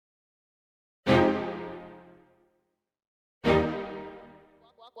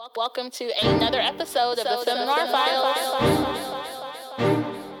Welcome to another episode of the Seminar Files.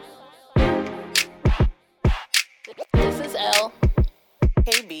 This is L.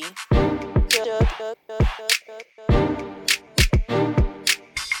 KB.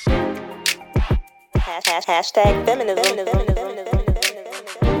 Hashtag feminism.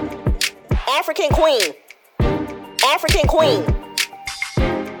 African queen. African queen.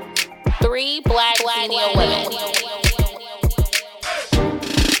 3 black senior women.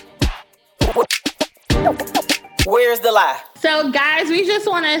 Where's the lie? So, guys, we just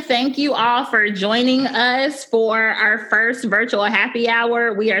want to thank you all for joining us for our first virtual happy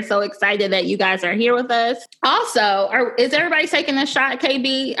hour. We are so excited that you guys are here with us. Also, is everybody taking a shot,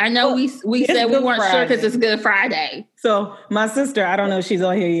 KB? I know we said we weren't sure because it's Good Friday. So my sister, I don't know if she's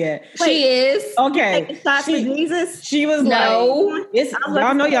on here yet. She is. Okay. Take a shot for Jesus? She was No. like,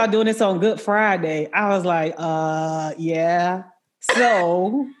 y'all know y'all doing this on Good Friday. I was like, yeah.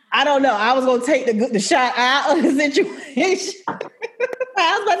 So I don't know. I was going to take the shot out of the situation. I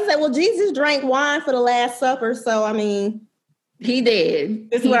was about to say, well, Jesus drank wine for the Last Supper. So, I mean. He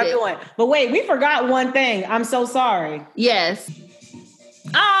did. This is what I'm doing. But wait, we forgot one thing. I'm so sorry. Yes.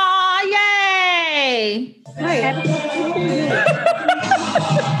 Oh, yay. Ready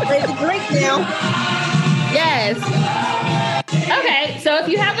to drink now. Yes. Okay, so if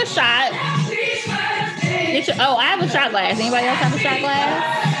you have a shot, I have a shot glass. Anybody else have a shot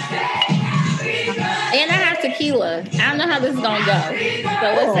glass? And I have tequila. I don't know how this is gonna go.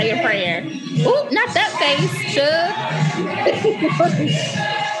 So let's say a prayer. Ooh, not that face, Chug.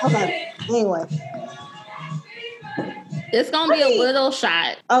 Okay. Anyway. It's gonna be a little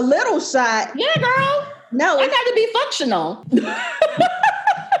shot. A little shot? Yeah, girl. No. I got to be functional.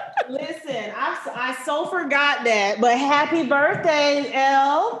 Listen, I so forgot that, but happy birthday,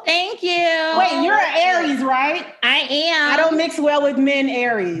 Elle. Thank you. Wait, you're an Aries, right? I am. I don't mix well with men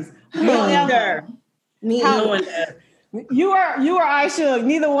Aries. Neither. You are Aisha.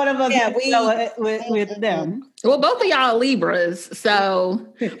 Neither one of us mix well with them. Well, both of y'all are Libras, so.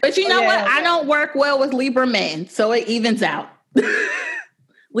 But you know what? I don't work well with Libra men, so it evens out.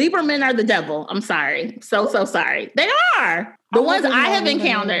 Libra men are the devil. I'm sorry. So sorry. They are. The ones I have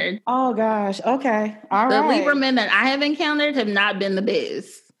encountered. Oh, gosh. Okay. All right. The right. Libra men that I have encountered have not been the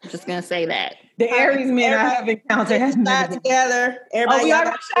biz. I'm just going to say that. The Aries men I have encountered have not together. Everybody got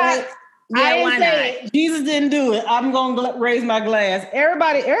a shot. I didn't say it. Jesus didn't do it. I'm going to raise my glass.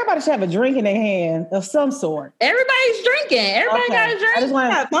 Everybody should have a drink in their hand of some sort. Everybody's drinking. Everybody got a drink.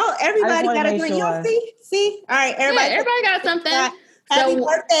 Everybody got a drink. Sure. You see? All right. Everybody got something. Happy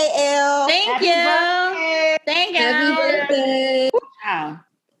birthday, Elle. Thank you. Thank you. Happy birthday. Wow.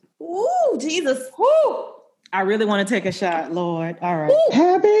 Ooh, Jesus. Woo. I really want to take a shot, Lord. All right. Ooh.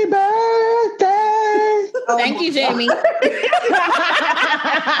 Happy birthday. Thank you, Jamie.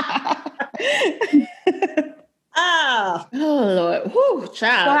 Oh, Lord. Whew,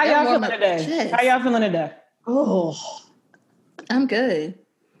 child. So how y'all feeling today? Oh, I'm good.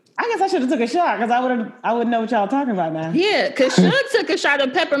 I guess I should have took a shot because I would know what y'all talking about now. Yeah, because Shug took a shot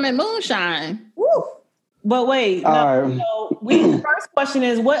of peppermint moonshine. woo. But wait, the first question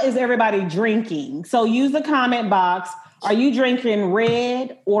is, what is everybody drinking? So use the comment box. Are you drinking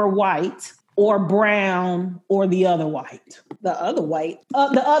red or white or brown or the other white? The other white.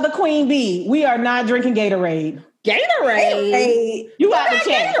 The other queen bee. We are not drinking Gatorade. Gatorade? You got to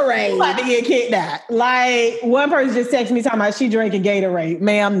check. Gatorade? You about to get kicked out. Like, one person just texted me talking about she drinking Gatorade.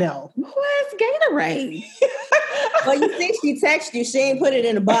 Ma'am, no. Who is Gatorade? Well, you think she texted you. She ain't put it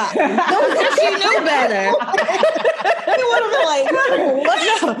in a box. She knew better. You would have been like, what?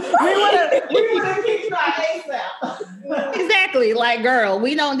 We would have kicked you out ASAP. Exactly. Like, girl,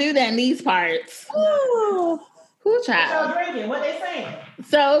 we don't do that in these parts. Ooh. Who What child? y'all drinking? What they saying?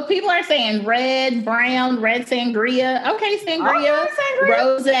 So people are saying red, brown, red sangria. Okay, sangria.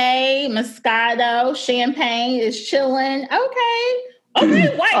 Rosé, Moscato, champagne is chilling. Okay,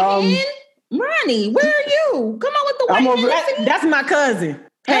 white hen. Ronnie, where are you? Come on with the white hen. That's my cousin.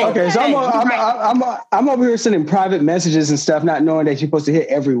 Hey, Okay, so I'm over here sending private messages and stuff, not knowing that you're supposed to hit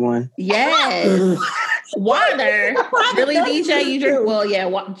everyone. Yes. Water. Really, DJ, you drink? Well, yeah,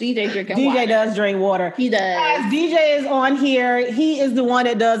 DJ drinking water. DJ does drink water. He does. Guys, DJ is on here. He is the one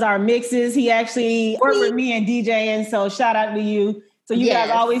that does our mixes. He actually worked with me and DJ, and so shout out to you. So you guys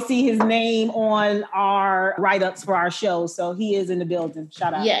always see his name on our write-ups for our show. So he is in the building.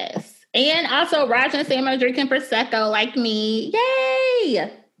 Shout out. Yes. And also, Roger and Sam are drinking Prosecco like me.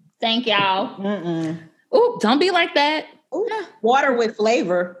 Yay! Thank y'all. Ooh, don't be like that. Ooh, water with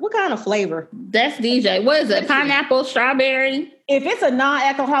flavor. What kind of flavor? That's DJ. What is it? Pineapple, strawberry? If it's a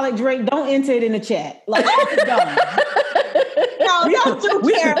non-alcoholic drink, don't enter it in the chat. Like, don't. don't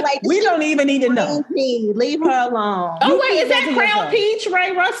do Karen like we don't even need to know. Leave her alone. Oh, wait, keep is that that to Crown yourself. Peach,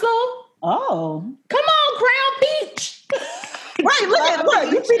 Ray Russell? Oh. Come on, Crown Peach. Right,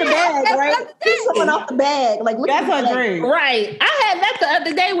 look, you see the bag, right? She's coming off the bag. Like, look That's at the her bag. drink. Right. I had that the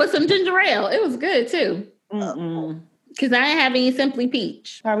other day with some ginger ale. It was good, too. Mm-mm. Because I ain't have any Simply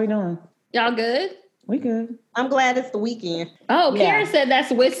Peach. How we doing? Y'all good? We good. I'm glad it's the weekend. Oh, Yeah. Karen said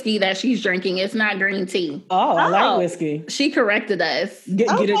that's whiskey that she's drinking. It's not green tea. Oh, I Oh. like whiskey. She corrected us Get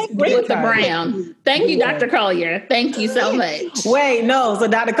Okay, it. great. with the it. brown. Thank you, Yeah. Dr. Collier. Thank you so much. Wait, no. So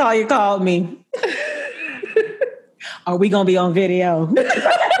Dr. Collier called me. Are we gonna be on video?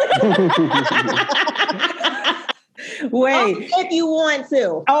 Wait. If you want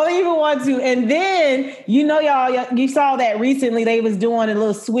to. I don't even want to. And then, y'all, you saw that recently they was doing the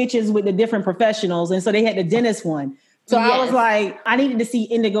little switches with the different professionals. And so they had the dentist one. So I was Yes. like, I needed to see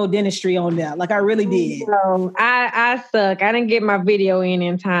Indigo Dentistry on there. Like I really did. So I suck. I didn't get my video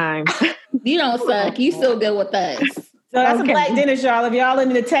in time. You don't suck. You still good with us. So that's Okay. a black dentist, y'all. If y'all in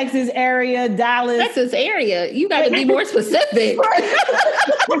the Texas area, Dallas. Texas area. You got to be more specific.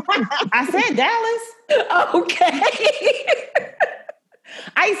 I said Dallas. Okay.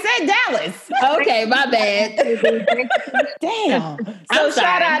 I said Dallas. Okay, my bad. Damn. I'm So sorry.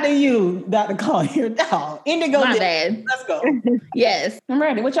 shout out to you, Dr. Collier. No, Indigo My Dentistry. bad. Let's go. Yes. I'm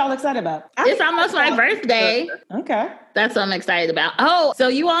ready. What y'all excited about? It's almost my birthday. Okay. That's what I'm excited about. Oh, so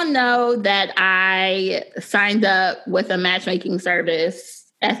you all know that I signed up with a matchmaking service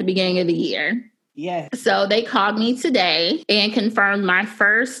at the beginning of the year. Yes. So they called me today and confirmed my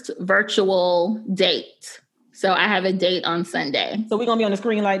first virtual date. So I have a date on Sunday. So we're gonna be on the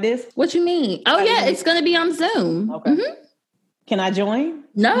screen like this. What you mean? Oh, yeah, it's going to be on Zoom. Okay. Mhm. Can I join?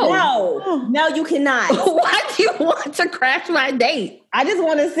 No. No, you cannot. Why do you want to crash my date? I just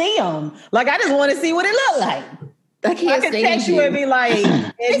want to see them. Like I just want to see what it look like. I I can't can stand text you and be like, She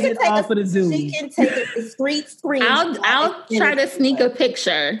can exit take off of the Zoom. She can take a discreet screen. I'll try to sneak a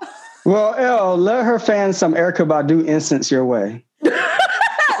picture. Well, Elle, let her fan some Erykah Badu instance your way.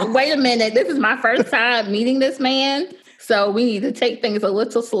 Wait a minute. This is my first time meeting this man. So we need to take things a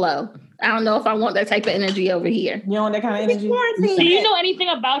little slow. I don't know if I want that type of energy over here. You want that kind of energy? Do you know anything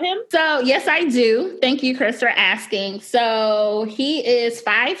about him? So, yes, I do. Thank you, Chris, for asking. So, he is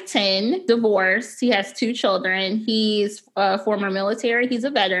 5'10", divorced. He has 2 children. He's a former military. He's a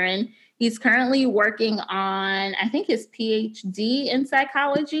veteran. He's currently working on, I think, his PhD in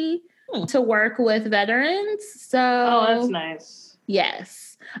psychology to work with veterans. So, Oh, that's nice. yes.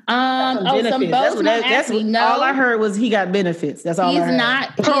 Some Some benefits. both That's me. what- No, all I heard was he got benefits. That's all I heard. He's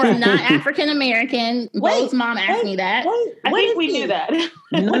not African American. Bo's mom asked me that. I think we knew that.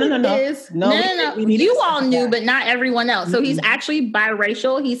 No. Is No, no. we need to You accept all knew, that. but not everyone else. So he's actually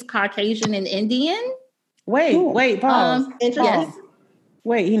biracial. He's Caucasian and Indian. Wait, pause. Interesting. Yes.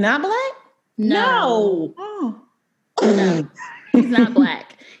 Wait, he not black? No, Oh. no, he's not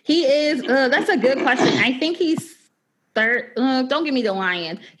black. He is. That's a good question. I think he's don't give me the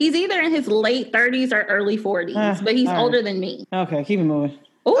lion. He's either in his late 30s or early 40s, but he's all right. older than me. Okay, keep it moving.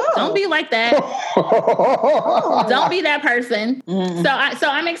 Ooh, don't be like that. Don't be that person. So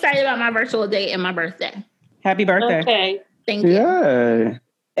I'm excited about my virtual date and my birthday. Happy birthday. Okay. Thank you. Yay.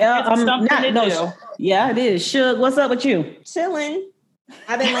 It's something to do. Yeah, it is. Shug, what's up with you? Chilling.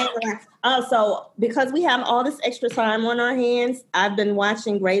 I've been laying around. So because we have all this extra time on our hands, I've been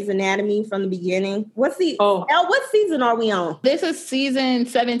watching Grey's Anatomy from the beginning. What season are we on? This is season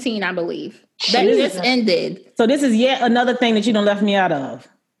 17, I believe. That Jesus. just ended. So this is yet another thing that you done left me out of.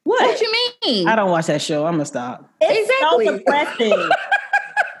 What you mean? I don't watch that show. I'm gonna stop. It's Exactly. so depressing.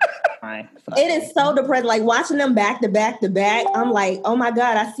 Fine. It is so depressing. Like watching them back to back to back. I'm like, oh my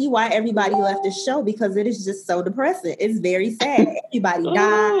God, I see why everybody left the show because it is just so depressing. It's very sad. Everybody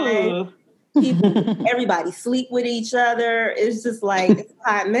died. Ooh. Everybody sleep with each other. It's just like it's a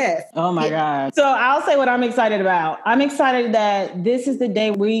hot mess. Oh my God. So I'll say what I'm excited about. I'm excited that this is the day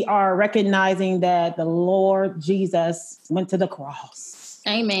we are recognizing that the Lord Jesus went to the cross.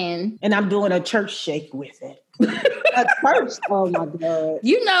 Amen. And I'm doing a church shake with it. A church. Oh my God.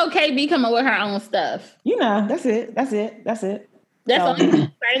 You know KB coming with her own stuff. You know, that's it. That's Oh. all I'm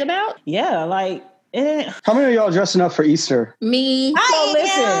excited about? Yeah, like, How many of y'all dressing up for Easter? Me. So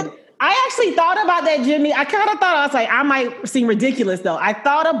listen, I actually thought about that, Jimmy. I kind of thought, I was like, I might seem ridiculous though. I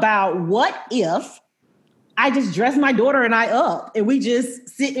thought about what if I just dress my daughter and I up and we just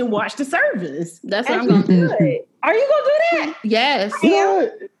sit and watch the service. That's what I'm going to do. Are you going to do that? Yes. Yeah,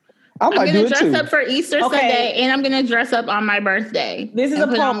 I I'm might going do to it dress too. up for Easter Okay. Sunday and I'm going to dress up on my birthday. This is and a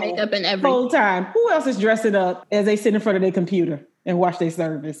put on poll. makeup and everything. Whole time. Who else is dressing up as they sit in front of their computer and watch their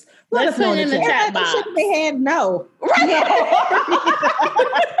service? Let Let's us know put it in the chat. chat box. Shook their head no. Right.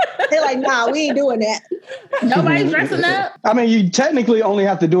 They're like, nah, we ain't doing that. Nobody's dressing up? I mean, you technically only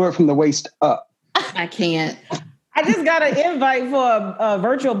have to do it from the waist up. I can't. I just got an invite for a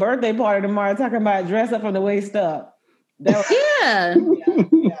virtual birthday party tomorrow talking about dress up from the waist up. Yeah.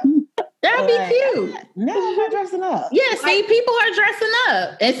 That'd be cute. No, I'm not dressing up. Yeah, see, people are dressing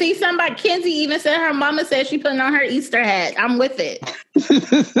up. And see, Kenzie even said her mama said she putting on her Easter hat. I'm with it.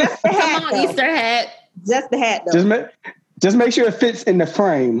 Come on, Easter hat. Just the hat, though. Just make sure it fits in the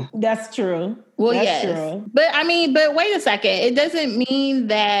frame. That's true. Well, That's yes. true. But wait a second. It doesn't mean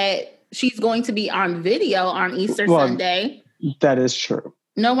that she's going to be on video on Easter Sunday. That is true.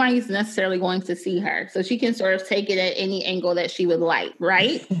 Nobody's necessarily going to see her. So she can sort of take it at any angle that she would like,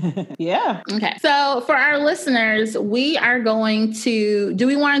 right? Yeah. Okay. So for our listeners, we are going to, do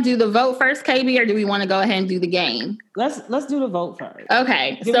we want to do the vote first, KB, or do we want to go ahead and do the game? Let's do the vote first.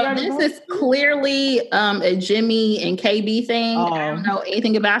 Okay. So this is clearly a Jimmy and KB thing. I don't know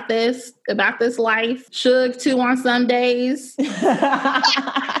anything about this life. Suge 2 on some days.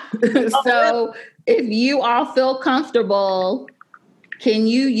 So if you all feel comfortable, can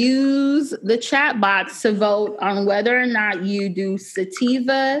you use the chat box to vote on whether or not you do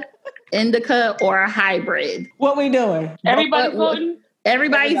sativa, indica, or a hybrid? What we doing? Everybody voting?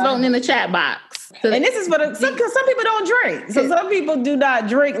 Everybody's voting in the chat box. So, and this is for some people don't drink. So some people do not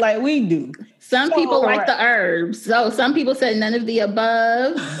drink like we do. Some people like the herbs. So some people said none of the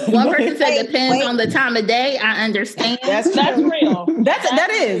above. One person said depends on the time of day. I understand. That's real.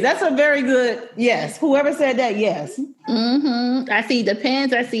 That's a very good yes. Whoever said that, yes. Mm-hmm. I see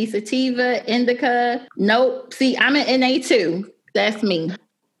depends. I see sativa, indica. Nope. See, I'm an NA too. That's me.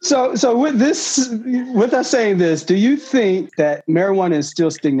 So with us saying this, do you think that marijuana is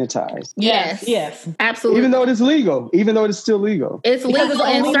still stigmatized? Yes. Absolutely. Even though it is legal, even though it is still legal. It's legal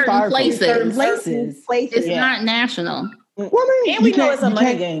in certain places. It's Yeah. not national. Well, I mean, and we know it's a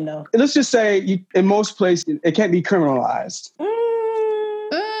money game, though. Let's just say in most places, it can't be criminalized.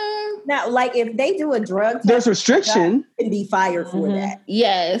 Now, like if they do a drug test, there's restriction. Can be fired for that.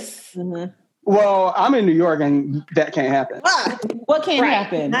 Yes. Mm-hmm. Well, I'm in New York and that can't happen. What can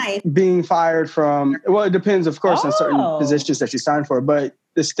happen? Nice. Being fired from, well, it depends, of course, on certain positions that you sign for, but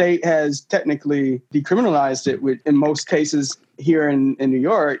the state has technically decriminalized it in most cases here in New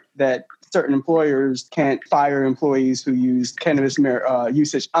York that certain employers can't fire employees who use cannabis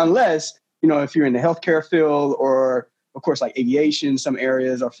usage unless, if you're in the healthcare field or, of course, like aviation, some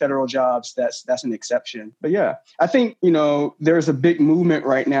areas or federal jobs, that's an exception. But yeah, I think, there's a big movement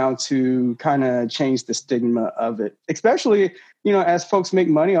right now to kind of change the stigma of it, especially, as folks make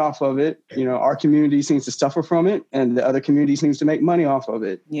money off of it, our community seems to suffer from it and the other community seems to make money off of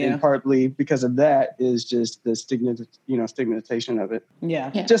it. Yeah. And partly because of that is just the stigmatization of it. Yeah.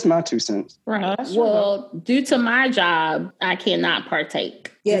 Just my 2 cents. Right. Well, due to my job, I cannot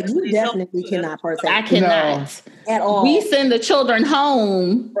partake. Yeah, you definitely cannot partake. I cannot. No. At all. We send the children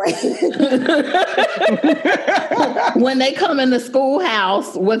home when they come in the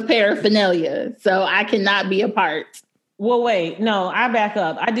schoolhouse with paraphernalia. So I cannot be a part. Well, wait. No, I back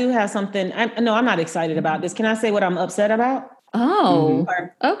up. I do have something. I'm not excited about this. Can I say what I'm upset about? Oh,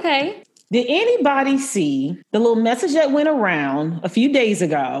 okay. Did anybody see the little message that went around a few days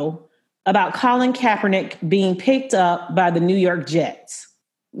ago about Colin Kaepernick being picked up by the New York Jets?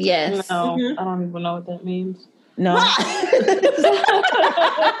 Yes. No, I don't even know what that means. No.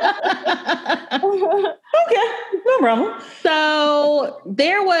 Okay, no problem. So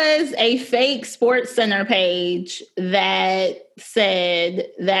there was a fake Sports Center page that said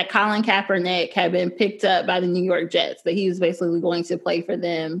that Colin Kaepernick had been picked up by the New York Jets, that he was basically going to play for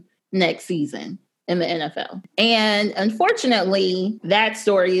them next season in the NFL. And unfortunately, that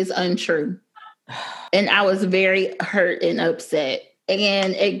story is untrue. And I was very hurt and upset.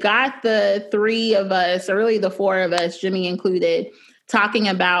 And it got the 3 of us, or really the 4 of us, Jimmy included, talking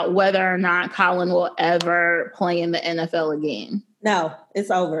about whether or not Colin will ever play in the NFL again. No,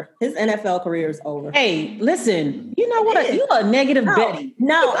 it's over. His NFL career is over. Hey, listen, you know what? You a negative Betty.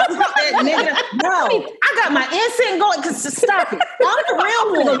 No, negative. No, I got my instinct going. Stop it. I'm the real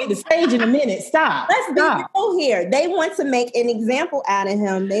one. We're gonna get the stage in a minute. Stop. Let's be real here. They want to make an example out of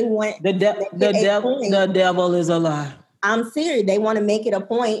him. They want the devil is a lie. I'm serious. They want to make it a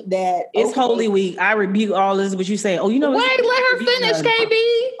point that it's Holy Week. I rebuke all this, but you say, wait, let her finish,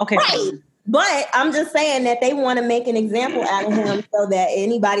 KB. Okay. Right. But I'm just saying that they want to make an example out of him so that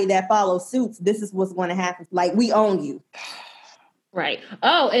anybody that follows suits, this is what's going to happen. Like, we own you. Right.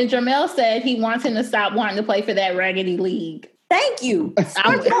 Oh, and Jamel said he wants him to stop wanting to play for that raggedy league. Thank you. Well,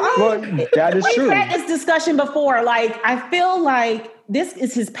 that is true. We've had this discussion before. Like, I feel like this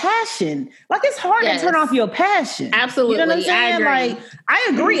is his passion. Like, it's hard to turn off your passion. Absolutely. You know what I'm saying? I agree. Like, I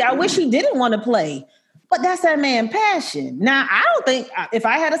agree. I wish he didn't want to play, but that's that man's passion. Now, I don't think if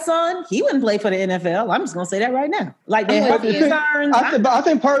I had a son, he wouldn't play for the NFL. I'm just going to say that right now. Like, they have concerns. I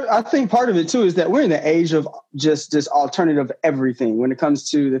think part of it too is that we're in the age of just this alternative everything when it comes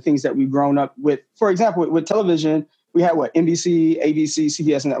to the things that we've grown up with. For example, with television, we had NBC, ABC,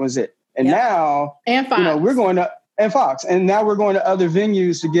 CBS, and that was it. And now, and Fox. We're going to and Fox, and now we're going to other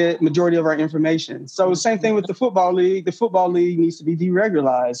venues to get majority of our information. So same thing with the football league. The football league needs to be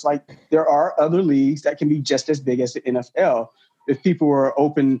deregularized. Like, there are other leagues that can be just as big as the NFL if people were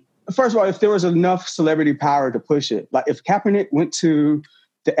open. First of all, if there was enough celebrity power to push it, like if Kaepernick went to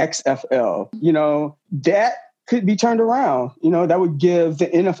the XFL, that could be turned around. That would give the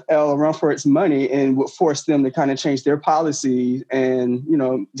NFL a run for its money and would force them to kind of change their policies and,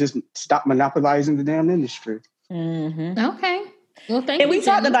 just stop monopolizing the damn industry. Mm-hmm. Okay. Well, thank you. And we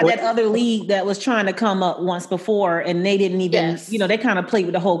talked about that other league that was trying to come up once before, and they didn't even, they kind of played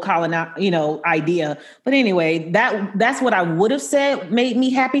with the whole idea. But anyway, that's what I would have said made me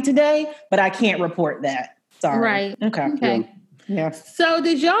happy today, but I can't report that. Sorry. Right. Okay. Yeah. So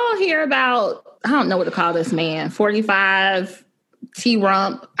did y'all hear about, I don't know what to call this man, 45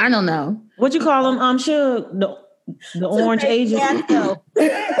 T-Rump? I don't know. What'd you call him? Suge? The orange agent.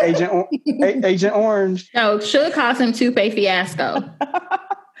 Agent Orange. No, Suge calls him Toupee Fiasco.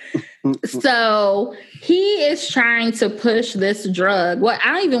 So he is trying to push this drug. Well,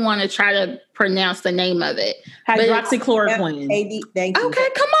 I don't even want to try to pronounce the name of it. Hydroxychloroquine. Thank you. Okay,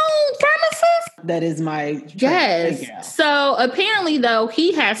 come on, pharmacist. That is my... Yes. So apparently, though,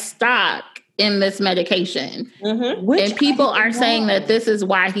 he has stock in this medication. Mm-hmm. And people are saying that this is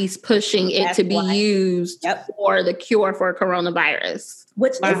why he's pushing it to be used for the cure for coronavirus.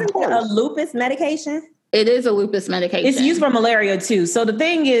 Which isn't it a lupus medication? It is a lupus medication. It's used for malaria too. So the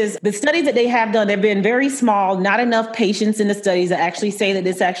thing is, the studies that they have done, they've been very small, not enough patients in the studies that actually say that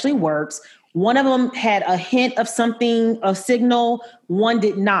this actually works. One of them had a hint of something, a signal, one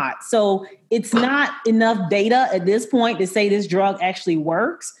did not. So it's not enough data at this point to say this drug actually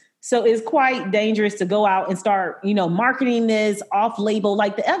works. So it's quite dangerous to go out and start, marketing this off-label.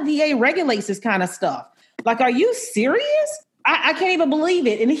 Like, the FDA regulates this kind of stuff. Like, are you serious? I can't even believe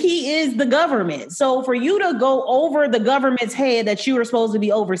it. And he is the government. So for you to go over the government's head that you were supposed to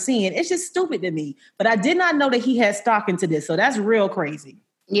be overseeing, it's just stupid to me. But I did not know that he had stock into this. So that's real crazy.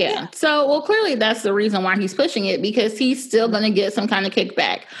 Yeah. So, well, clearly that's the reason why he's pushing it, because he's still going to get some kind of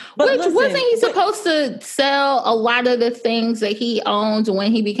kickback. But wasn't he supposed to sell a lot of the things that he owned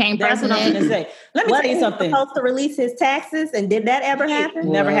when he became president? That's what I'm going to say. Let me tell you something. He supposed to release his taxes, and did that ever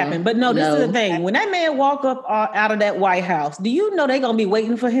happen? Never happened. But no, this is the thing. When that man walk up out of that White House, do you know they're going to be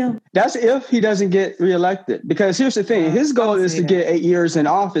waiting for him? That's if he doesn't get reelected. Because here's the thing. His goal is to get 8 years in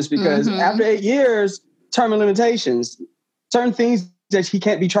office, because after 8 years, term limitations, certain things that he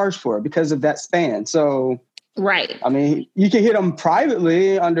can't be charged for because of that span. So, right. I mean, you can hit him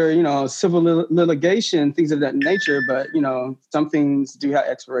privately under, civil litigation, things of that nature, but, some things do have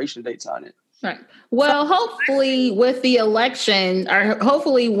expiration dates on it. Right. Well, hopefully with the election, or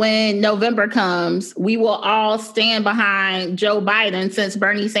hopefully when November comes, we will all stand behind Joe Biden, since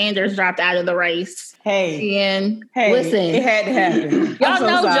Bernie Sanders dropped out of the race. Hey, listen, it had to happen. Y'all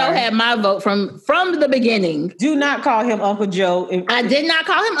know Joe had my vote from the beginning. Do not call him Uncle Joe. I did not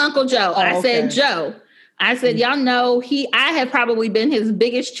call him Uncle Joe. I said Joe. I said, y'all know I have probably been his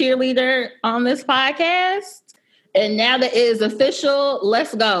biggest cheerleader on this podcast. And now that it is official,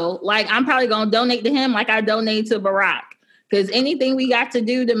 let's go. Like, I'm probably going to donate to him like I donate to Barack. Because anything we got to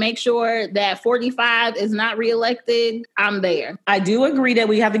do to make sure that 45 is not reelected, I'm there. I do agree that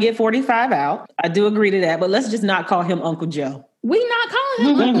we have to get 45 out. I do agree to that. But let's just not call him Uncle Joe. We not calling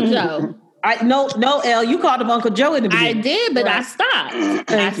him Uncle Joe. No, Elle, you called him Uncle Joe in the beginning. I did, but I stopped.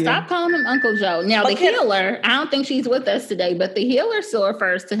 I stopped calling him Uncle Joe. Now, the healer, I don't think she's with us today, but the healer still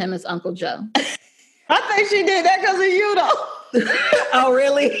refers to him as Uncle Joe. I think she did that because of you, though. Oh,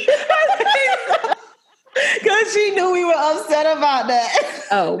 really? Because she knew we were upset about that.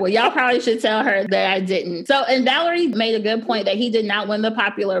 Oh, well, y'all probably should tell her that I didn't. So, and Valerie made a good point that he did not win the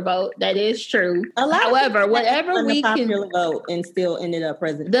popular vote. That is true. However, whatever we can... popular vote and still ended up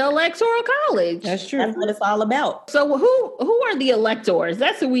president. The Electoral College. That's true. That's what it's all about. So who are the electors?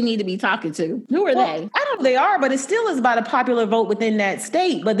 That's who we need to be talking to. Who are they? I don't know if they are, but it still is about a popular vote within that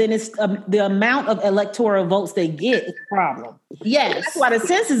state. But then it's the amount of electoral votes they get is the problem. Yes. That's why the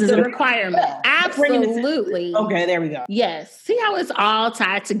census is a requirement. Absolutely. Okay, there we go. Yes. See how it's all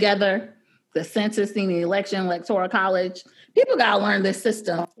tied together? The census, the election, Electoral College. People got to learn this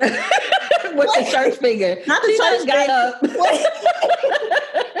system. With the church figure. Not the church got up.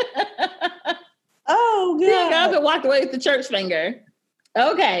 up and walked away with the church finger.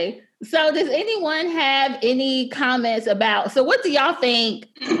 Okay. So does anyone have any comments about, so what do y'all think,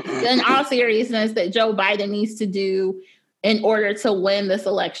 in all seriousness, that Joe Biden needs to do in order to win this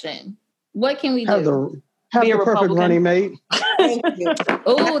election? What can we do? Have the perfect running mate. Thank you.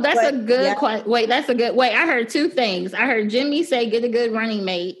 Oh, that's a good question. Wait, I heard two things. I heard Jimmy say get a good running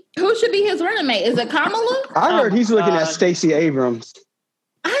mate. Who should be his running mate? Is it Kamala? I heard he's looking at Stacey Abrams.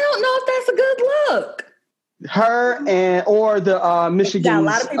 I don't know if that's a good look. Her or the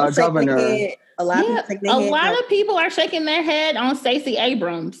Michigan's governor. A lot of people are shaking their head on Stacey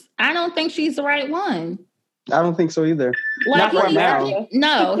Abrams. I don't think she's the right one. I don't think so either. Not right now.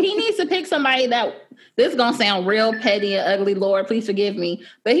 No, he needs to pick somebody that, this is going to sound real petty and ugly, Lord, please forgive me,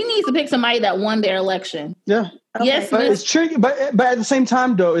 but he needs to pick somebody that won their election. Yeah. Okay. Yes, but it's tricky. But at the same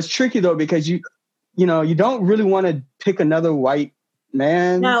time, though, it's tricky, though, because you don't really want to pick another white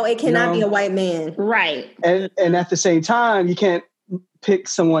man. No, it cannot be a white man. Right. And at the same time, you can't pick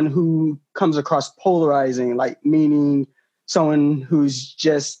someone who comes across polarizing, like meaning someone who's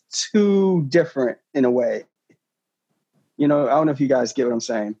just too different in a way. I don't know if you guys get what I'm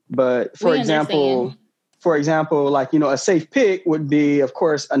saying, but for example, like, a safe pick would be, of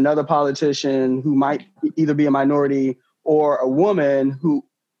course, another politician who might either be a minority or a woman who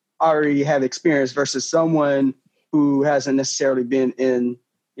already have experience versus someone who hasn't necessarily been in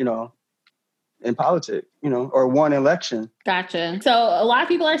politics, or won election. Gotcha. So a lot of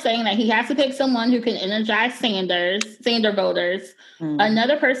people are saying that he has to pick someone who can energize Sander voters.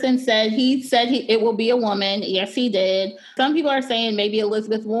 Another person said it will be a woman. Yes, he did. Some people are saying maybe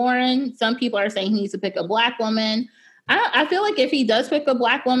Elizabeth Warren. Some people are saying he needs to pick a Black woman. I feel like if he does pick a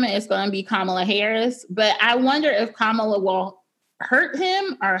Black woman, it's going to be Kamala Harris. But I wonder if Kamala will hurt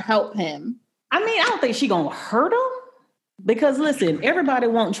him or help him. I mean, I don't think she's going to hurt him. Because listen, everybody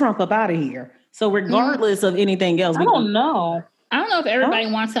want Trump up out of here. So regardless of anything else, I don't know if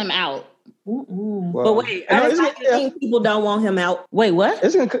everybody wants him out. Well, but wait, I think people don't want him out. Wait, what?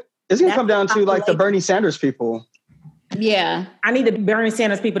 It's gonna come down to like the Bernie Sanders people. Yeah, I need the Bernie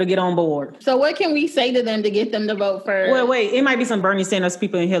Sanders people to get on board. So what can we say to them to get them to vote for? Well, wait, it might be some Bernie Sanders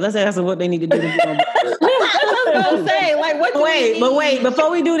people in here. Let's ask them what they need to do to get on board. I was gonna say, like, what? Wait,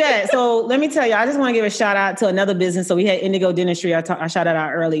 before we do that, so let me tell you, I just want to give a shout out to another business. So we had Indigo Dentistry. I shouted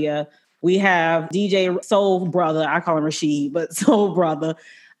out earlier. We have DJ Soul Brother. I call him Rashid, but Soul Brother.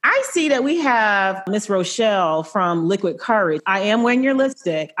 I see that we have Miss Rochelle from Liquid Courage. I am wearing your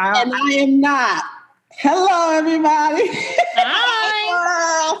lipstick. And I am not. Hello, everybody.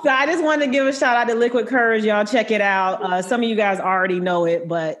 Hi. So I just wanted to give a shout out to Liquid Courage. Y'all check it out. Some of you guys already know it,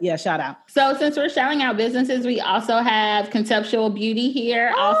 but yeah, shout out. So since we're shouting out businesses, we also have Conceptual Beauty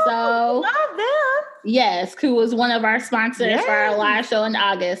here. Love them. Yes, who was one of our sponsors for our live show in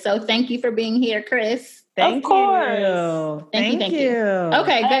August. So thank you for being here, Chris. Thank you. Thank you.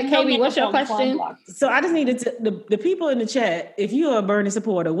 Okay, good. KB, what's your question? So I just needed the people in the chat, if you're a Bernie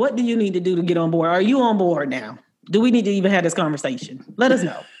supporter, what do you need to do to get on board? Are you on board now? Do we need to even have this conversation? Let us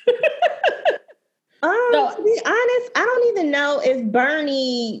know. To be honest, I don't even know if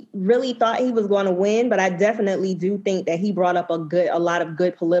Bernie really thought he was going to win, but I definitely do think that he brought up a lot of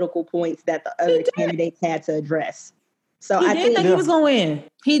good political points that the other candidates had to address. So I think he was going to win.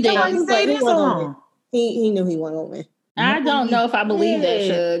 He did. He knew he wasn't going to win. I don't know if I believe that,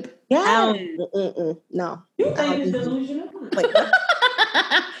 Shug. Yeah. No. You think he's delusional?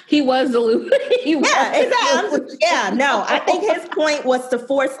 He was delusional. No. I think his point was to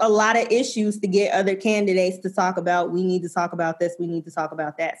force a lot of issues to get other candidates to talk about. We need to talk about this. We need to talk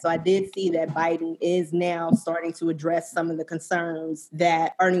about that. So I did see that Biden is now starting to address some of the concerns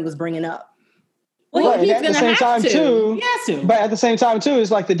that Ernie was bringing up. Well, he's at the same time too. He has to. But at the same time too,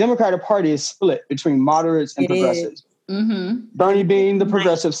 it's like the Democratic Party is split between moderates and progressives. Mm-hmm. Bernie being the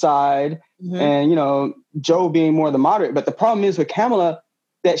progressive side, and Joe being more the moderate. But the problem is with Kamala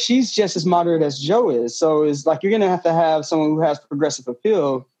that she's just as moderate as Joe is. So it's like you're going to have someone who has progressive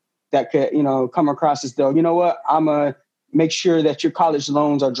appeal that could come across as though, you know what, I'm gonna make sure that your college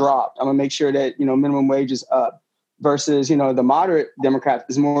loans are dropped. I'm gonna make sure that minimum wage is up. Versus, the moderate Democrat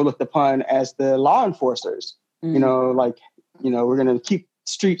is more looked upon as the law enforcers. We're going to keep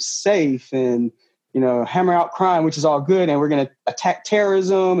streets safe and, hammer out crime, which is all good. And we're going to attack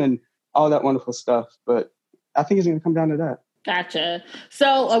terrorism and all that wonderful stuff. But I think it's going to come down to that. Gotcha.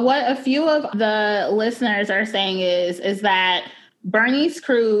 So what a few of the listeners are saying is that Bernie's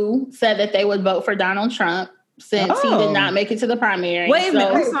crew said that they would vote for Donald Trump since he did not make it to the primary. Wait a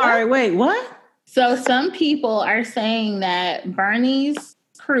minute. I'm sorry. Wait, what? So some people are saying that Bernie's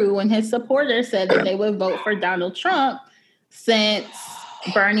crew and his supporters said that they would vote for Donald Trump since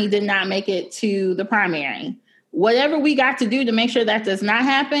Bernie did not make it to the primary. whatever we got to do to make sure that does not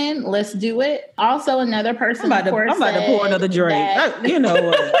happen, let's do it. Also, another person, I'm about to pour another drink. You know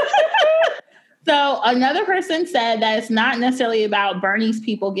what? So another person said that it's not necessarily about Bernie's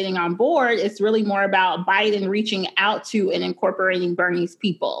people getting on board. It's really more about Biden reaching out to and incorporating Bernie's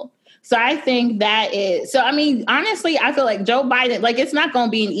people. So I think that is, honestly, I feel like Joe Biden, like, it's not going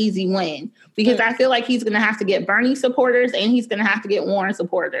to be an easy win because I feel like he's going to have to get Bernie supporters and he's going to have to get Warren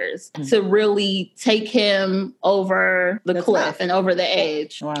supporters to really take him over the cliff and over the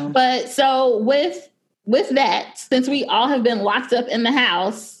edge. Wow. But so with that, since we all have been locked up in the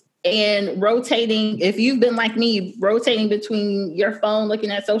house, and rotating, if you've been like me, rotating between your phone, looking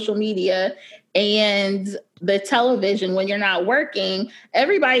at social media and the television when you're not working,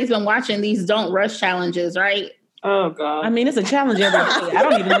 everybody's been watching these Don't Rush challenges, right? Oh, God. I mean, it's a challenge every day. I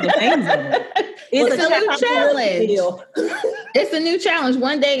don't even know the names of it. It's a new challenge. It's a new challenge.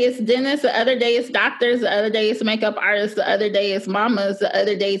 One day it's dentists, the other day it's doctors, the other day it's makeup artists, the other day it's mamas, the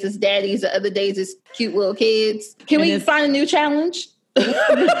other days it's daddies, the other days it's cute little kids. Can we find a new challenge?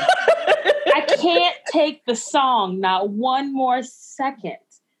 I can't take the song not one more second.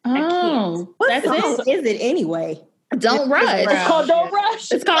 Oh, what song is it anyway? Don't Rush. It's called Don't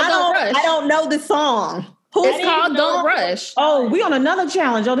Rush. It's called Don't Rush. I don't know the song. It's called Don't Rush. Oh, we on another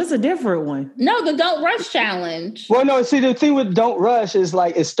challenge. Oh, this is a different one. No, the Don't Rush challenge. Well, no, see, the thing with Don't Rush is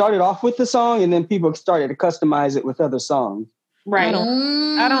like it started off with the song and then people started to customize it with other songs. Right.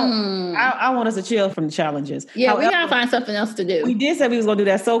 I want us to chill from the challenges. Yeah, However, we gotta find something else to do. We did say we was gonna do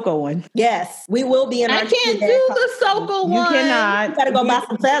that Soko one. Yes, we will be in. I can't do the Soko one. You cannot. You gotta go buy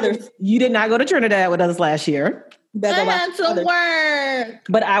some feathers. You did not go to Trinidad with us last year. I had to work.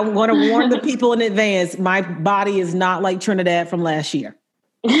 But I want to warn the people in advance. My body is not like Trinidad from last year.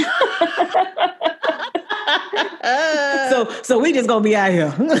 So we just gonna be out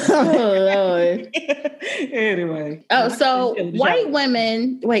here. Anyway. Oh, so white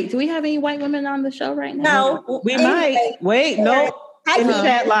women. Wait, do we have any white women on the show right now? No, we might. Wait, no. In the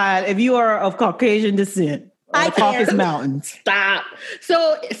chat line, if you are of Caucasian descent, Caucasus Mountains. Stop.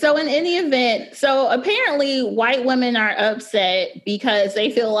 So in any event, so apparently white women are upset because they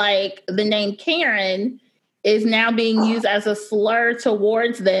feel like the name Karen is now being used as a slur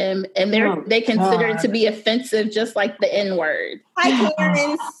towards them, and they consider it to be offensive, just like the N-word. Hi,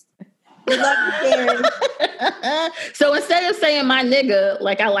 Karens. We love you, Karen. So instead of saying my nigga,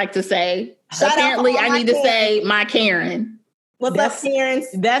 like I like to say, apparently I need to say my Karen. What's up, Karens?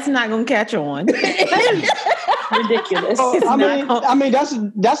 That's not gonna catch on. Ridiculous. I mean,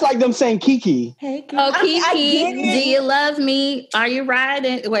 that's like them saying Kiki. Hey, Kiki. Oh, Kiki, do you love me? Are you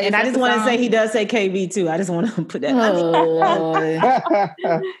riding? Wait, and I just want to say he does say KB too. I just want to put that.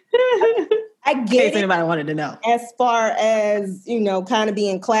 I get it. Anybody wanted to know. As far as, kind of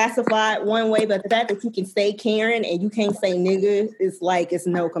being classified one way, but the fact that you can say Karen and you can't say nigga is like, it's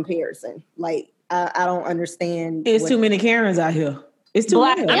no comparison. Like, I don't understand. It's too many Karens out here. It's too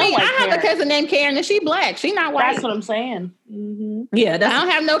black. many. I mean, I have a cousin named Karen and she black. She not white. That's what I'm saying. Mm-hmm. Yeah, I don't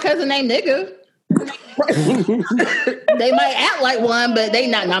have no cousin named nigga. They might act like one, but they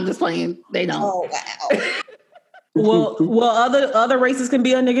not. No, I'm just playing. They don't. Oh, wow. Well, other races can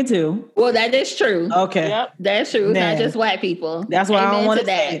be a nigga too. Well, that is true. Okay, Yep. That's true. It's Nah. not just white people. That's why I don't want to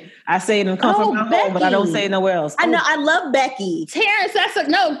that. say it. I say it in comfort of my home, but I don't say it nowhere else. I know. I love Becky. Terrence, that's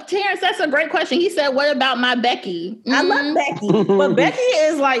a great question. He said, "What about my Becky?" I love Becky. But Becky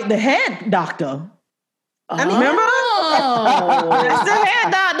is like the head doctor. I mean, Remember? Oh. That's the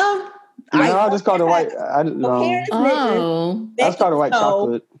head doctor. I just called it white. I don't know. Oh. I just called it white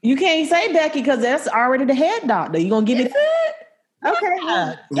chocolate. You can't say Becky because that's already the head doctor. You gonna give me Okay.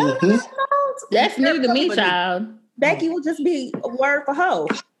 Mhm. That's new to me, child. Becky will just be a word for hoe.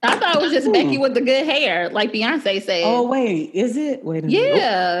 I thought it was just Becky with the good hair, like Beyonce said. Oh wait, is it? Wait a minute.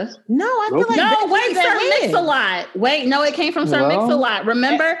 yeah. No, I feel like No, Becky wait, is the Sir head. Mix-a-Lot. Wait, no, it came from Sir Well, Mix-a-Lot.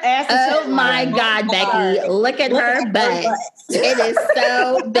 Remember? ask the Oh chat my line. God, Becky. Look at her butt. It is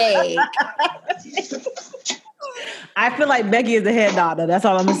so big. I feel like Becky is the head doctor. That's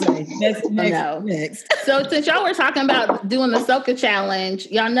all I'm gonna say. No. Next. So since y'all were talking about doing the Soca challenge,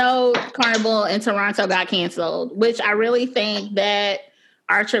 y'all know Carnival in Toronto got canceled, which I really think that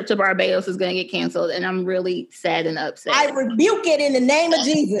our trip to Barbados is going to get canceled, and I'm really sad and upset. I rebuke it in the name of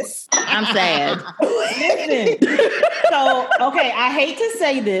Jesus. I'm sad. Listen. So, okay, I hate to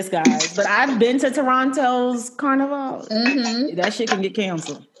say this, guys, but I've been to Toronto's Carnival. Mm-hmm. That shit can get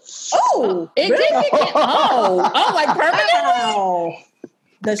canceled. Oh, It did get like permanently? wow.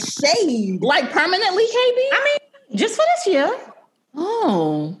 The shade. Like permanently, KB? I mean, just for this year.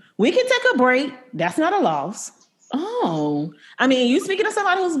 Oh. We can take a break. That's not a loss. Oh. I mean, you speaking of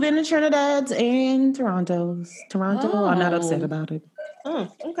somebody who's been in Trinidad and Toronto. I'm not upset about it.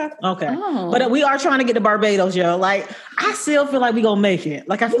 Okay. Oh. But we are trying to get to Barbados, yo. Like, I still feel like we gonna make it.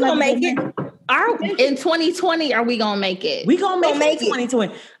 Like, I feel like we gonna make it. In 2020, are we gonna make it? We gonna make it in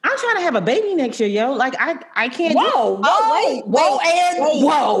 2020. I'm trying to have a baby next year, yo. Like, I can't. Whoa. What?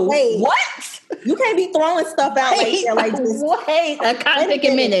 You can't be throwing stuff out like this. Wait a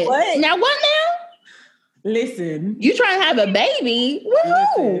goddamn minute. Now what now? Listen, you trying to have a baby?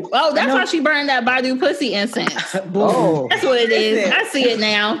 Woo! Oh, that's why she burned that Badu pussy incense. Oh, that's what it is. I see it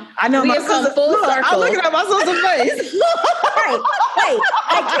now. I know. We have come full circle. I'm looking at my sister's face. Wait.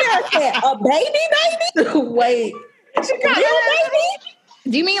 I can't. A baby? Wait. She got a baby?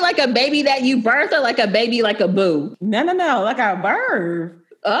 Do you mean like a baby that you birth, or like a baby like a boo? No. Like a birth.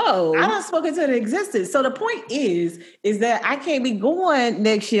 Oh, I done spoken to the existence. So the point is that I can't be going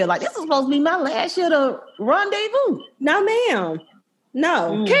next year. Like, this is supposed to be my last year to rendezvous. No, ma'am.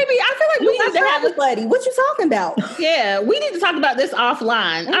 No. KB, I feel like we need to have a buddy. What you talking about? Yeah, we need to talk about this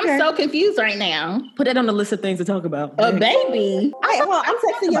offline. Okay. I'm so confused right now. Put that on the list of things to talk about. A baby? I'm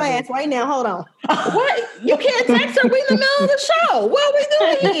texting your ass right now. Hold on. What? You can't text her. We in the middle of the show. What are we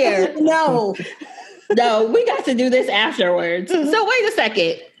doing here? No, we got to do this afterwards. So wait a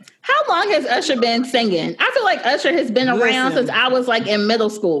second. How long has Usher been singing? I feel like Usher has been around since I was like in middle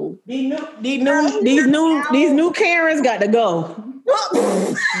school. These new Karens got to go.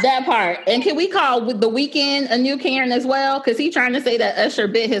 That part. And can we call The Weeknd a new Karen as well? Because he's trying to say that Usher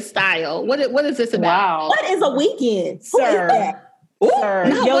bit his style. What is this about? Wow. What is a Weeknd? Who is that?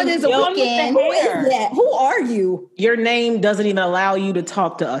 What is a Weeknd? Who is that? Who are you? Your name doesn't even allow you to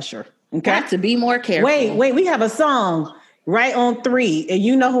talk to Usher. Okay? Got to be more careful. Wait, we have a song right on 3, and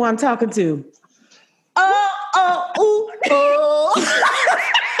you know who I'm talking to.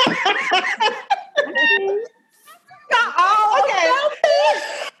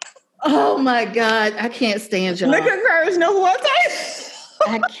 Oh my God, I can't stand y'all. Look at Courage, know who I'm talking?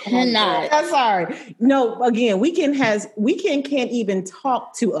 I cannot. I'm sorry. No, again, Weeknd can't even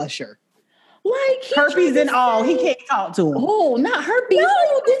talk to Usher. Like herpes and all, he can't talk to him. Oh, not herpes.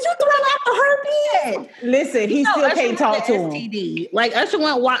 No, did you throw out the herpes? Listen, he still Usher can't talk to him. STD. Like Usher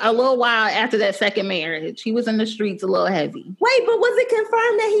went a little while after that second marriage. He was in the streets a little heavy. Wait, but was it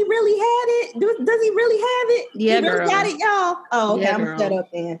confirmed that he really had it? Does he really have it? Yeah, he really girl. got it, y'all. Oh, okay. Yeah, I'm gonna shut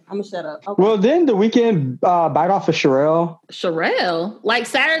up then. I'm gonna shut up. Okay. Well, then The Weeknd bite off of Sherelle. Sherelle? Like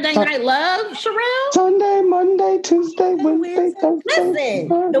Saturday Night Love, Sherelle? Sunday, Monday, Tuesday, Wednesday, Thursday.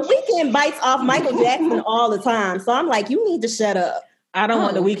 Listen, The Weeknd bites off Michael Jackson all the time. So I'm like, you need to shut up. I don't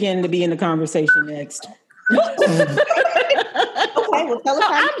want The Weeknd to be in the conversation next. Okay, well, tell us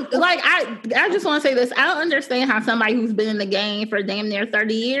I just want to say this. I don't understand how somebody who's been in the game for damn near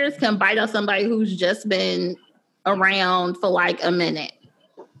 30 years can bite off somebody who's just been around for like a minute.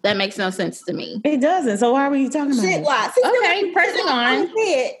 That makes no sense to me. It doesn't. So why were you talking about shit it? lots? Okay, pressing on.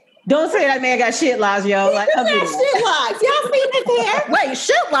 Don't say that man got shit lots, yo. Like, shit locks. Y'all seen his hair? Wait,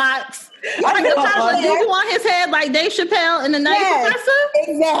 shit locks? Like the time with you on his head like Dave Chappelle in The Nutty Professor?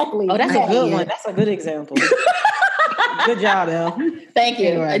 Exactly. Oh, that's a good one. That's a good example. Good job, Elle. Thank you.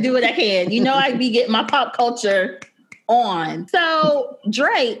 Anyway. I do what I can. You know, I be getting my pop culture on. So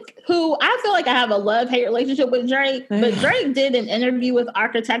Drake, who I feel like I have a love-hate relationship with Drake, but Drake did an interview with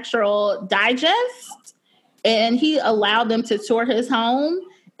Architectural Digest, and he allowed them to tour his home.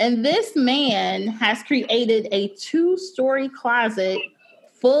 And this man has created a 2-story closet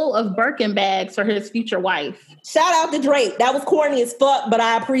full of Birkin bags for his future wife. Shout out to Drake. That was corny as fuck, but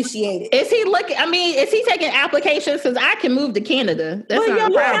I appreciate it. Is he taking applications? Because I can move to Canada. That's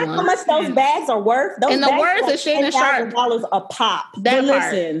not a problem. How much those bags are worth? Those in the words of Shannon Sharp, $10,000 a pop. But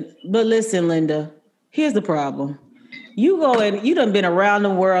listen, Linda. Here's the problem. You done been around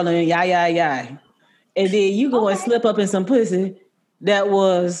the world and and then you go and slip up in some pussy that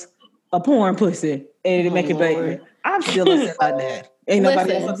was a porn pussy and make it baby. I'm still upset about that. Ain't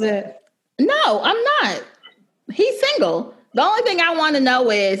nobody else upset? No, I'm not. He's single. The only thing I want to know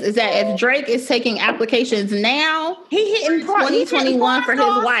is that if Drake is taking applications now, he hitting 2021 for his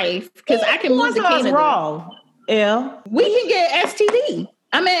wife, because I can move to Canada. Wrong. Yeah, we can get STD.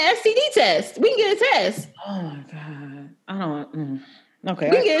 STD test. We can get a test. Oh my God, I don't. Okay,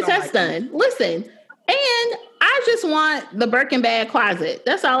 we can get a test done. Listen, and I just want the Birkin bag closet.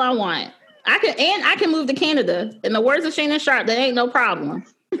 That's all I want. I can move to Canada. In the words of Shannon Sharp, that ain't no problem.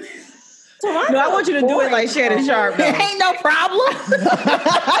 No, I want you to do it like Shannon Sharp. It ain't no problem.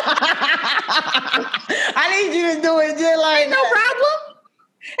 I need you to do it just like Ain't no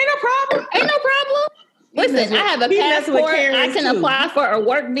problem. Listen, Listen, I have a passport. I can apply for a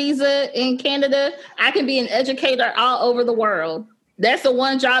work visa in Canada. I can be an educator all over the world. That's the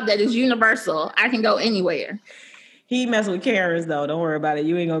one job that is universal. I can go anywhere. He messing with Karens though. Don't worry about it.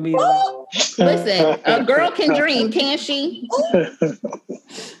 You ain't gonna be. Listen, a girl can dream, can't she?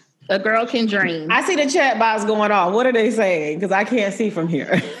 A girl can dream. I see the chat box going on. What are they saying? Because I can't see from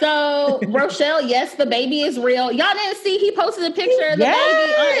here. So, Rochelle, yes, the baby is real. Y'all didn't see he posted a picture of the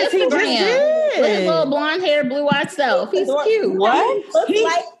baby on Instagram with his little blonde hair, blue-eyed self. He's cute. What?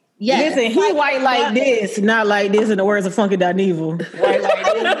 Yes. Listen, he white like this, not like this in the words of Funky Dineville. White like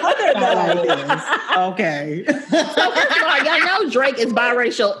this, not like this. Okay. So first of all, y'all know Drake is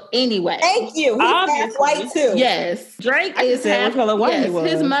biracial anyway. Thank you. He's half white too. Yes. Drake is half color white.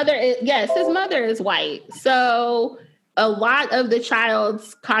 Yes, his mother is white. So a lot of the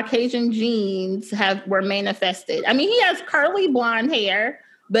child's Caucasian genes were manifested. I mean, he has curly blonde hair,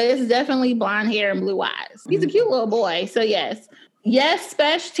 but it's definitely blonde hair and blue eyes. He's a cute little boy. So yes. Yes,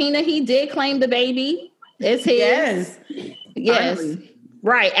 Special Tina, he did claim the baby. It's his. Yes. Finally.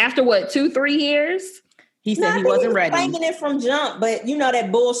 Right. After what, 2-3 years? He said he wasn't ready. Claiming it from jump, but you know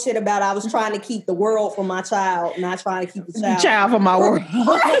that bullshit about I was trying to keep the world from my child, not trying to keep the child from my world.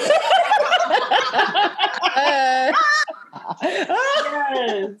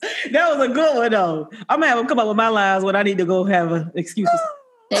 That was a good one though. I'm gonna have him come up with my lines when I need to go have excuses.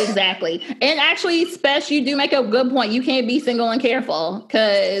 Exactly. And actually, Spesh, you do make a good point. You can't be single and careful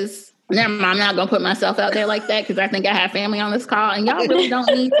because never mind, I'm not going to put myself out there like that because I think I have family on this call and y'all really don't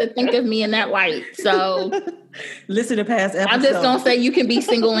need to think of me in that light. So listen to past episodes. I'm just going to say you can be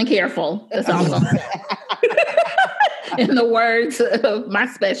single and careful. That's all I'm going to say. In the words of my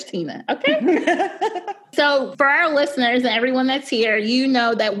Spesh Tina. Okay. So for our listeners and everyone that's here, you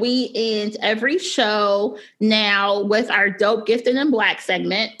know that we end every show now with our Dope, Gifted, and Black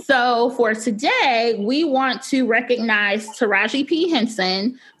segment. So for today, we want to recognize Taraji P.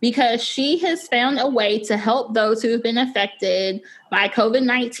 Henson because she has found a way to help those who have been affected by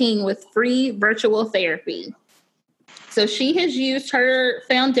COVID-19 with free virtual therapy. So she has used her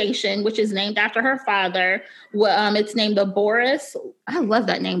foundation, which is named after her father. It's named the Boris. I love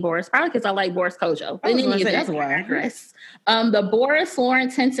that name, Boris. Probably because I like Boris Kodjoe. That's why. The Boris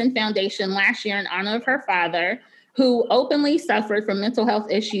Lawrence Henson Foundation last year in honor of her father, who openly suffered from mental health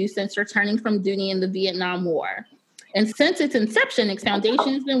issues since returning from duty in the Vietnam War. And since its inception, its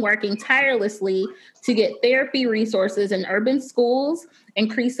foundation has been working tirelessly to get therapy resources in urban schools,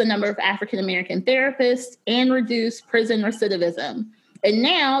 increase the number of African-American therapists, and reduce prison recidivism. And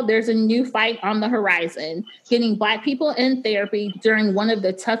now there's a new fight on the horizon, getting Black people in therapy during one of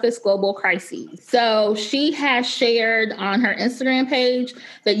the toughest global crises. So she has shared on her Instagram page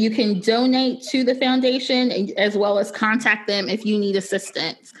that you can donate to the foundation as well as contact them if you need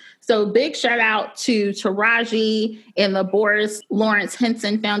assistance. So big shout out to Taraji and the Boris Lawrence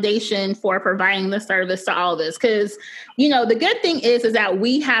Henson Foundation for providing the service to all this. Because, you know, the good thing is that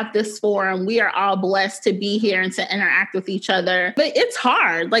we have this forum. We are all blessed to be here and to interact with each other. But it's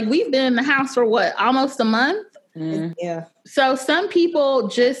hard. Like we've been in the house for what, almost a month? Mm. Yeah. So some people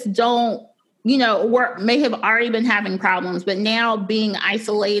just don't, you know, may have already been having problems, but now being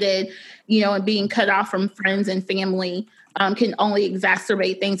isolated, you know, and being cut off from friends and family can only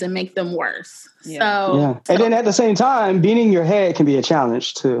exacerbate things and make them worse. Yeah. And then at the same time, being in your head can be a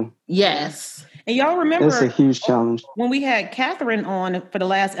challenge too. Yes. And y'all remember it's a huge challenge. When we had Catherine on for the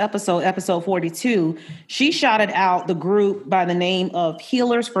last episode 42, she shouted out the group by the name of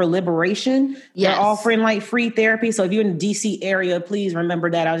Healers for Liberation. Yes. They're offering like free therapy. So if you're in the DC area, please remember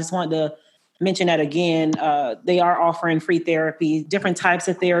that. I just wanted to mention that again. They are offering free therapy, different types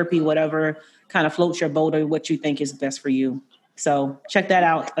of therapy, whatever kind of floats your boat or what you think is best for you. So check that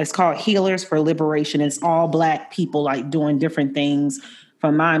out. It's called Healers for Liberation. It's all Black people like doing different things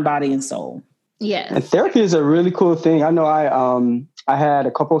from mind, body, and soul. Yeah. And therapy is a really cool thing. I know I had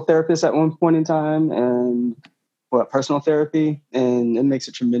a couple of therapists at one point in time and personal therapy, and it makes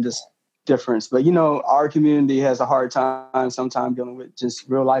a tremendous difference. But, you know, our community has a hard time sometimes dealing with just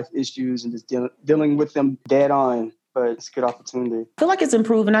real life issues and just dealing with them dead on. But it's a good opportunity. I feel like it's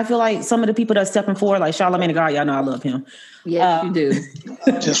improving. I feel like some of the people that are stepping forward, like Charlamagne the God, y'all know I love him. Yes, you do.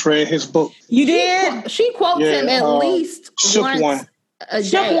 Just read his book. You did? She quotes him at least Shook once one. a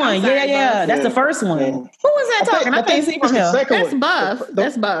Shook day. one. Yeah. That's the first one. Who was that talking? I can't see from here. That's Buff.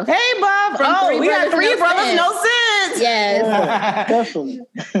 That's Buff. Hey, Buff. We got three brothers, no sense. Yes. Yeah, definitely.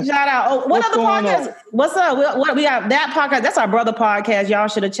 Shout out. Oh, what other podcast? What's up? We got that podcast. That's our brother podcast. Y'all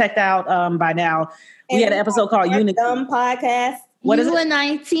should have checked out by now. We had an episode called Unity. Dumb podcast. What is it?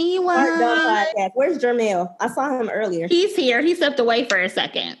 UNIT1. Dumb podcast. Where's Jermail? I saw him earlier. He's here. He stepped away for a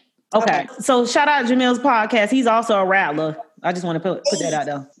second. Okay. So shout out Jamil's podcast. He's also a rattler. I just want to put that out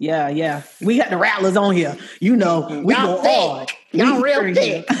there. Yeah. We got the rattlers on here. You know, we go on. Y'all real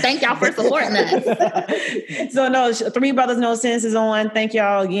thick. Thank y'all for supporting us. So no, Three Brothers No Sense is on. Thank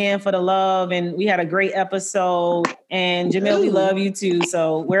y'all again for the love. And we had a great episode. And Jamil, we love you too.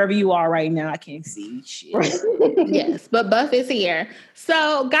 So wherever you are right now, I can't see shit. Yes, but Buff is here.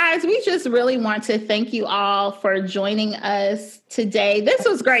 So guys, we just really want to thank you all for joining us today. This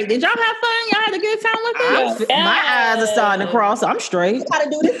was great. Did y'all have fun? Y'all had a good time with us? My eyes are starting to cross. I'm straight. Gotta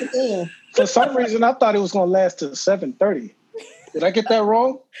do this again. For some reason, I thought it was going to last till 7:30. Did I get that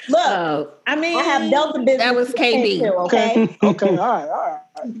wrong? Look, I have Delta business. That was KB. Okay. Okay. All right.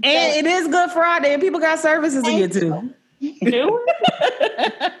 And it is Good Friday, and people got services to get to. You gotta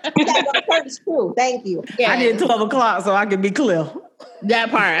go to church too. Thank you. Yeah. I did 12 o'clock, so I can be clear.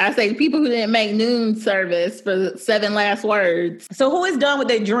 That part. I say people who didn't make noon service for 7 last words. So who is done with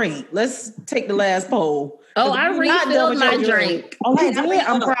their drink? Let's take the last poll. Oh, I refilled my drink. Oh, you did?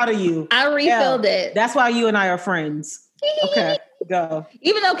 I'm proud of you. I refilled it. That's why you and I are friends. Okay, go.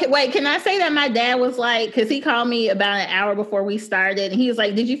 Even though, wait, can I say that my dad was like, because he called me about an hour before we started, and he was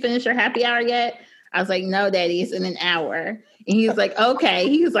like, "Did you finish your happy hour yet?" I was like, "No, Daddy, it's in an hour." And he was like, "Okay."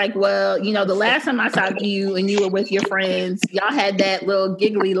 He was like, "Well, the last time I talked to you and you were with your friends, y'all had that little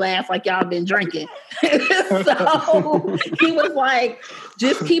giggly laugh like y'all been drinking." So he was like,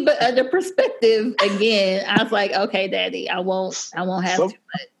 "Just keep it under perspective." Again, I was like, "Okay, Daddy, I won't have too much."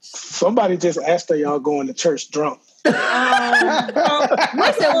 Somebody just asked her y'all going to church drunk. Listen,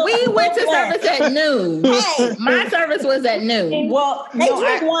 we went to service at noon. Hey. My service was at noon. Well, They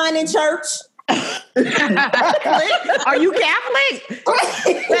drink wine in church. Are you Catholic?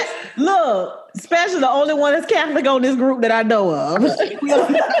 Look, especially the only one that's Catholic on this group that I know of.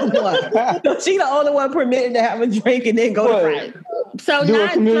 She the only one permitted to have a drink and then go to Right. So Do a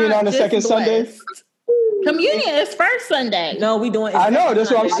not communion drunk, on the just second Sunday? blessed. Communion is first Sunday. No, we doing. I know.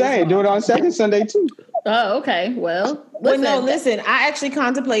 That's what I'm saying. Do it on second Sunday too. Oh, okay. Well, Listen. I actually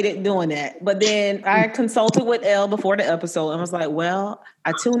contemplated doing that, but then I consulted with Elle before the episode and was like, "Well,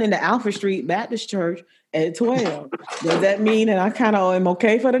 I tuned into Alfred Street Baptist Church at 12. Does that mean that I kind of am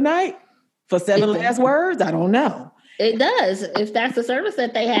okay for the night for 7 last words? I don't know." It does. If that's the service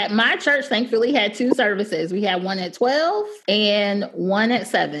that they had. My church thankfully had 2 services. We had one at 12 and one at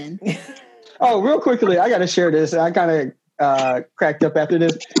 7. Oh, real quickly, I got to share this. I kind of cracked up after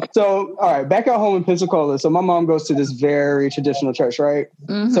this. So, all right, back at home in Pensacola. So my mom goes to this very traditional church, right?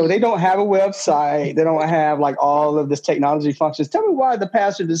 Mm-hmm. So they don't have a website. They don't have like all of this technology functions. Tell me why the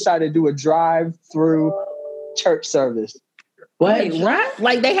pastor decided to do a drive-through church service. Wait, what?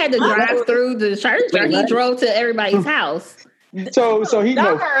 Like they had to drive through the church, or he drove to everybody's house? So he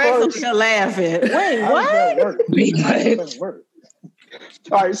first laughing. Wait, what?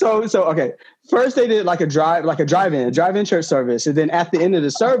 All right, so okay. First, they did like a drive-in church service, and then at the end of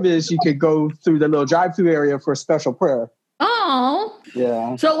the service, you could go through the little drive-through area for a special prayer. Oh,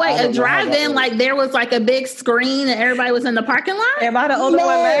 yeah. So wait, a drive-in, like there was like a big screen and everybody was in the parking lot? Am I the only one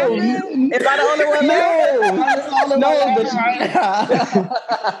laughing? Am I the only one laughing?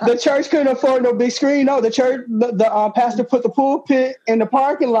 The church couldn't afford no big screen. No, the church, the pastor put the pulpit in the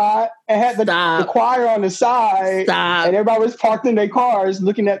parking lot and had the choir on the side. Stop. And everybody was parked in their cars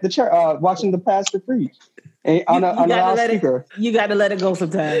looking at the church, watching the pastor preach. And on a loudspeaker. You got to let it go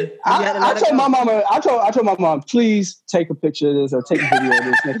sometime. I told my mom, please take a picture of this or take a video of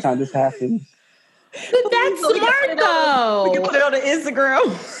this next time this happens. But that's smart, though. We can put it on the Instagram.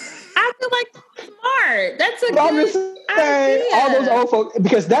 I feel like that's smart. That's a good idea. All those old folks,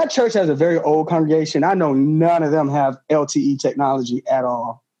 because that church has a very old congregation. I know none of them have LTE technology at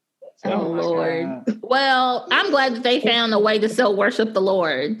all. Oh, Lord. God. Well, I'm glad that they found a way to still worship the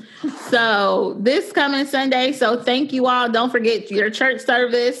Lord. So this coming Sunday. So thank you all. Don't forget your church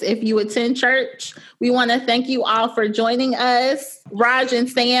service. If you attend church, we want to thank you all for joining us. Raj and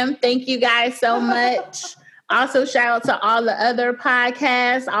Sam, thank you guys so much. Also, shout out to all the other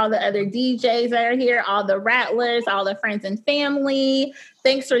podcasts, all the other DJs that are here, all the rattlers, all the friends and family.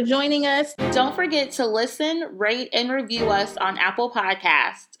 Thanks for joining us. Don't forget to listen, rate, and review us on Apple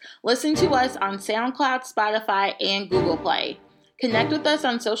Podcasts. Listen to us on SoundCloud, Spotify, and Google Play. Connect with us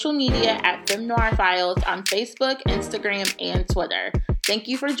on social media at Femme Noir Files on Facebook, Instagram, and Twitter. Thank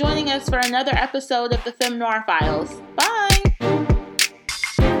you for joining us for another episode of the Femme Noir Files. Bye!